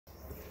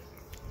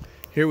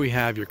Here we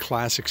have your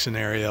classic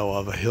scenario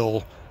of a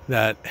hill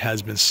that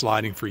has been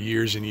sliding for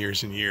years and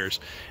years and years.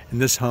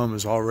 And this home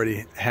has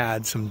already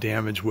had some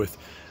damage with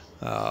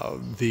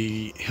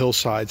the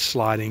hillside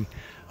sliding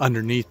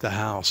underneath the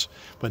house.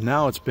 But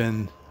now it's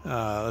been,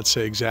 let's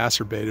say,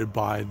 exacerbated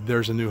by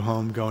there's a new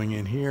home going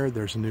in here,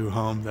 there's a new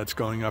home that's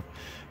going up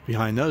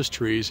behind those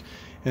trees.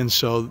 And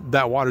so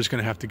that water is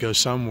going to have to go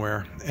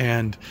somewhere.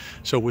 And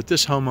so what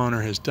this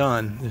homeowner has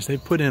done is they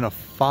put in a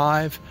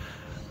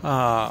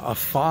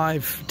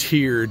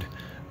five-tiered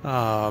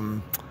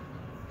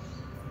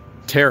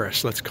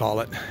terrace, let's call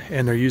it,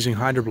 and they're using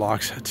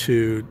HydroBlox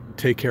to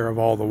take care of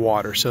all the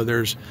water. So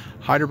there's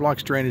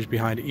HydroBlox drainage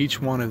behind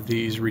each one of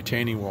these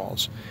retaining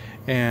walls.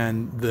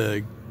 And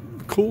the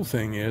cool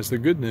thing is, the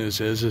good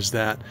news is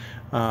that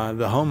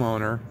the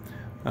homeowner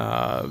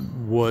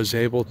was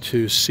able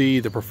to see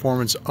the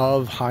performance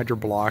of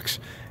HydroBlox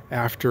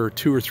after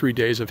 2 or 3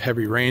 days of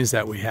heavy rains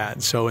that we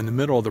had. So in the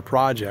middle of the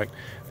project,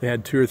 they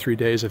had 2 or 3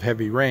 days of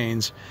heavy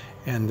rains,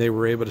 and they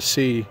were able to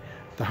see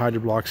the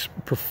HydroBlox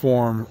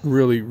perform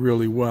really,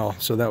 really well.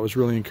 So that was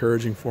really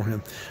encouraging for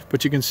him.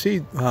 But you can see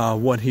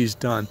what he's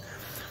done.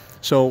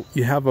 So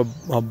you have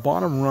a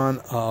bottom run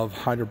of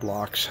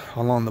HydroBlox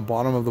along the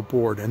bottom of the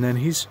board, and then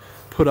he's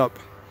put up,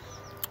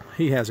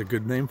 he has a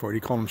good name for it, he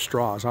called them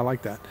straws. I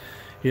like that.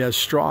 He has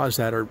straws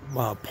that are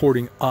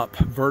porting up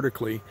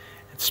vertically,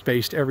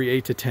 spaced every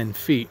 8 to 10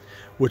 feet,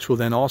 which will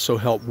then also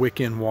help wick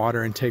in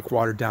water and take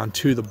water down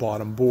to the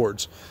bottom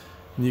boards.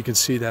 And you can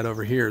see that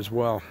over here as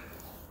well.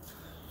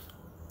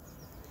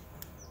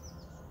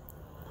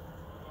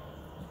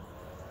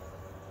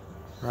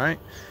 Right?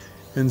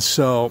 And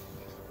so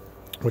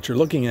what you're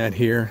looking at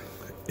here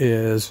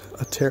is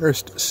a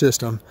terraced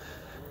system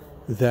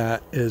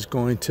that is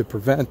going to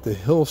prevent the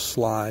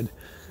hillside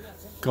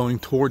going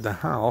toward the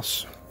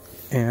house,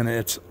 and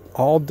it's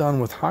all done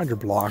with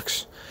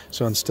HydroBlox.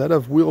 So instead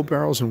of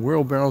wheelbarrows and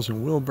wheelbarrows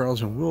and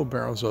wheelbarrows and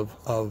wheelbarrows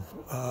of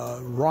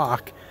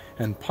rock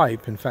and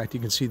pipe, in fact you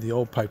can see the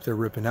old pipe they're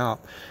ripping out,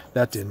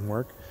 that didn't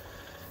work,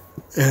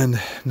 and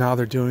now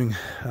they're doing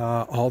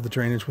all the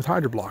drainage with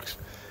HydroBlox.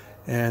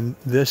 And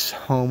this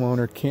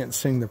homeowner can't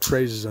sing the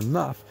praises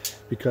enough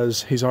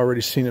because he's already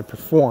seen it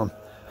perform.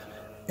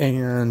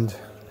 And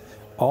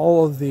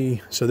all of the,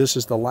 so this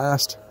is the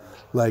last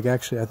leg.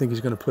 Actually, I think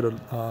he's going to put a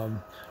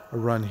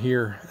run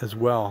here as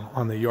well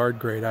on the yard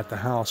grade at the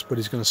house, but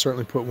he's going to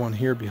certainly put one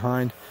here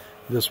behind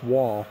this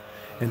wall,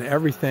 and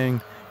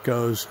everything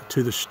goes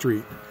to the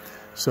street.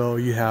 So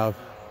you have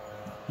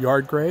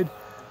yard grade,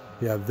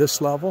 you have this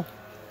level,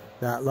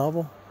 that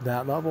level,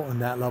 that level,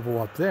 and that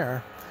level up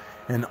there.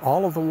 And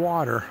all of the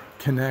water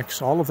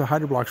connects, all of the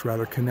HydroBlox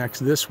rather, connects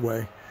this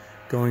way,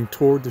 going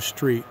toward the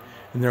street.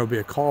 And there will be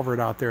a culvert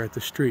out there at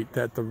the street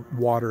that the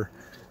water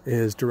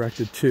is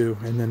directed to.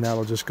 And then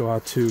that'll just go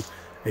out to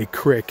a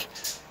creek,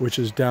 which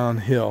is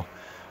downhill.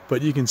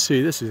 But you can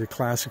see this is a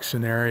classic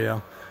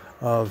scenario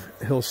of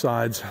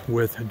hillsides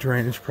with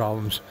drainage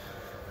problems.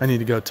 I need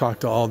to go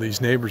talk to all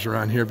these neighbors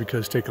around here,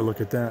 because take a look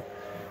at that.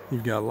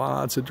 You've got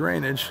lots of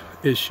drainage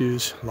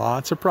issues,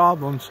 lots of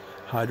problems.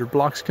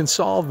 HydroBlox can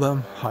solve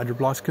them.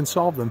 HydroBlox can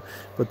solve them.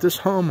 But this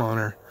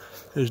homeowner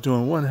is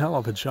doing one hell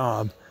of a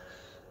job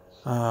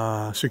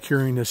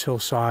securing this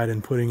hillside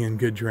and putting in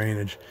good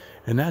drainage.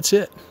 And that's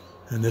it.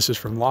 And this is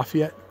from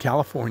Lafayette,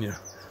 California,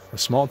 a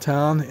small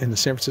town in the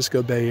San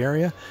Francisco Bay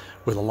Area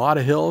with a lot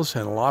of hills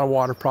and a lot of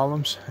water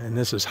problems. And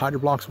this is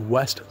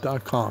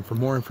HydroBloxWest.com. For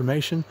more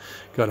information,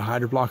 go to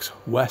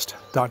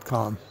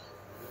HydroBloxWest.com.